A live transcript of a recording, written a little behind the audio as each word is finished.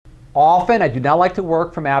Often, I do not like to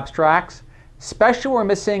work from abstracts, especially where we're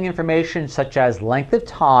missing information such as length of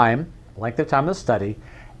time of the study,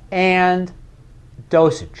 and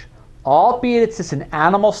dosage. Albeit it's just an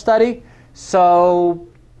animal study, so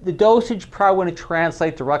the dosage probably wouldn't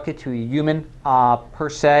translate directly to a human per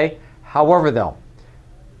se. However, though,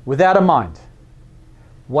 with that in mind,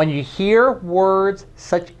 when you hear words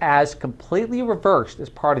such as completely reversed as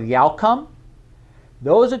part of the outcome,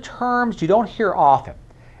 those are terms you don't hear often.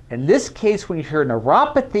 In this case, when you hear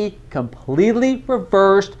neuropathy completely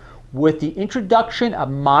reversed with the introduction of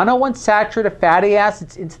monounsaturated fatty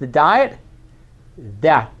acids into the diet,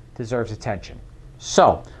 that deserves attention.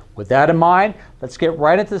 So, with that in mind, let's get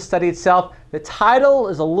right into the study itself. The title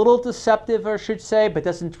is a little deceptive, I should say, but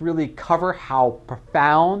doesn't really cover how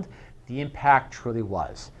profound the impact truly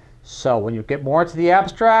was. So when you get more into the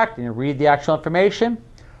abstract and you read the actual information,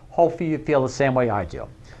 hopefully you feel the same way I do.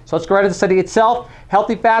 So let's go right into the study itself.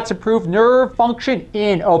 Healthy fats improve nerve function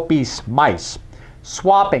in obese mice.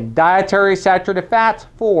 Swapping dietary saturated fats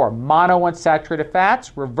for monounsaturated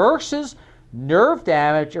fats reverses nerve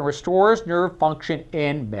damage and restores nerve function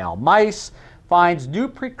in male mice, finds new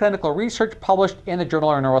preclinical research published in the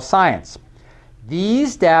Journal of Neuroscience.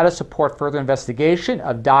 These data support further investigation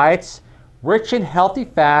of diets rich in healthy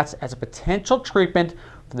fats as a potential treatment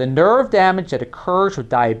for the nerve damage that occurs with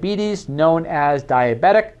diabetes, known as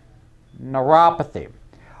diabetic neuropathy.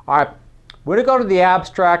 All right, we're going to go to the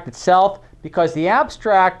abstract itself because the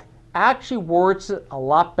abstract actually words it a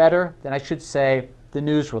lot better than, I should say, the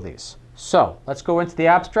news release. So let's go into the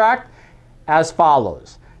abstract as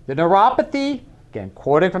follows. The neuropathy, again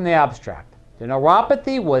quoting from the abstract, the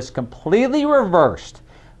neuropathy was completely reversed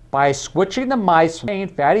by switching the mice from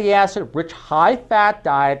fatty acid-rich high-fat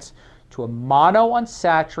diets to a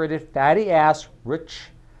monounsaturated fatty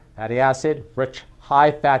acid-rich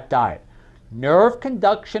high-fat diet. Nerve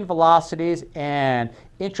conduction velocities and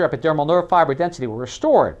intraepidermal nerve fiber density were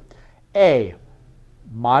restored. A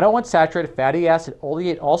monounsaturated fatty acid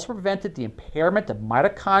oleate also prevented the impairment of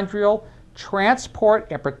mitochondrial transport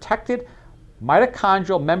and protected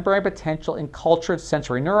mitochondrial membrane potential in cultured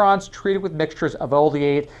sensory neurons treated with mixtures of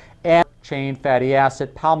oleate and chain fatty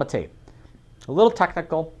acid palmitate. A little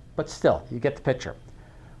technical, but still, you get the picture.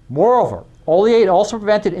 Moreover, oleate also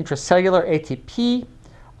prevented intracellular ATP,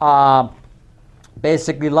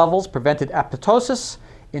 basically levels, prevented apoptosis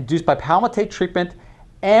induced by palmitate treatment,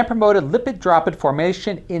 and promoted lipid droplet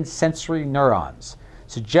formation in sensory neurons,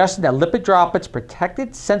 suggesting that lipid droplets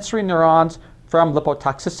protected sensory neurons from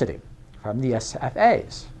lipotoxicity from the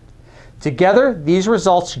SFAs. Together, these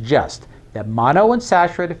results suggest that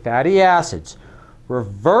monounsaturated fatty acids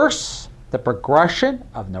reverse the progression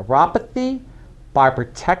of neuropathy by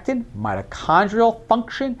protecting mitochondrial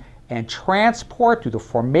function and transport through the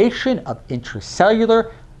formation of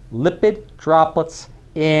intracellular lipid droplets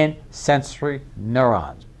in sensory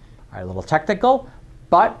neurons. All right, a little technical,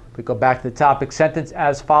 but we go back to the topic sentence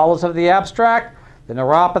as follows of the abstract. The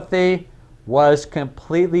neuropathy was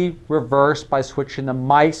completely reversed by switching the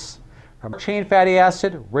mice from a chain fatty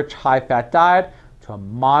acid-rich high-fat diet to a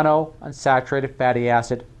monounsaturated fatty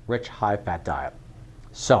acid-rich high-fat diet.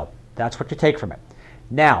 So that's what you take from it.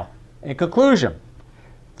 Now, in conclusion,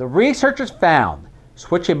 the researchers found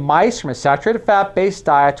switching mice from a saturated fat-based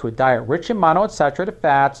diet to a diet rich in monounsaturated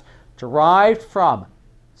fats derived from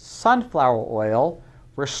sunflower oil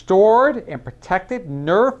restored and protected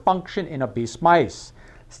nerve function in obese mice.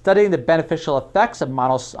 Studying the beneficial effects of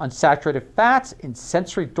monounsaturated fats in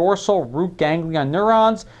sensory dorsal root ganglion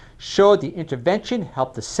neurons showed the intervention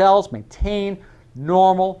helped the cells maintain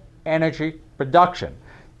normal energy production.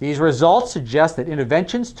 These results suggest that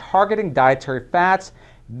interventions targeting dietary fats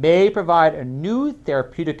may provide a new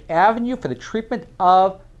therapeutic avenue for the treatment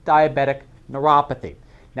of diabetic neuropathy.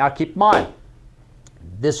 Now keep in mind,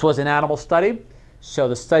 this was an animal study, so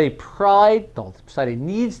the study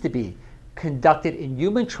needs to be conducted in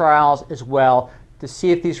human trials as well to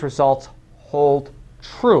see if these results hold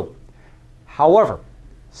true. However,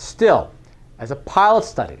 still, as a pilot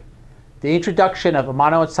study, the introduction of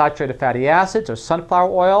monounsaturated fatty acids or sunflower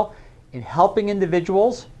oil in helping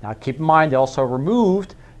individuals, now keep in mind they also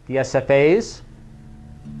removed the SFAs,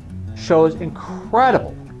 shows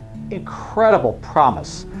incredible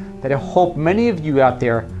promise that I hope many of you out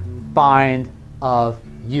there find of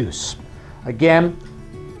use. Again,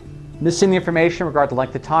 missing the information regarding the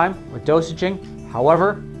length of time or dosaging.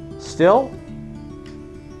 However, still,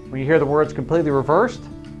 when you hear the words completely reversed,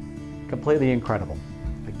 completely incredible.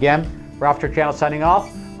 Again, Ralph Channel signing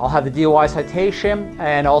off. I'll have the DOI citation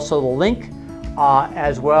and also the link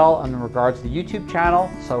as well in regards to the YouTube channel,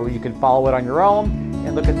 so you can follow it on your own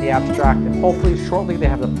and look at the abstract, and hopefully shortly they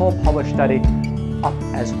have the full published study up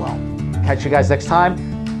as well. Catch you guys next time.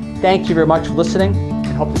 Thank you very much for listening,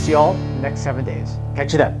 and hope to see you all in the next 7 days.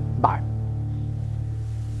 Catch you then. Bye.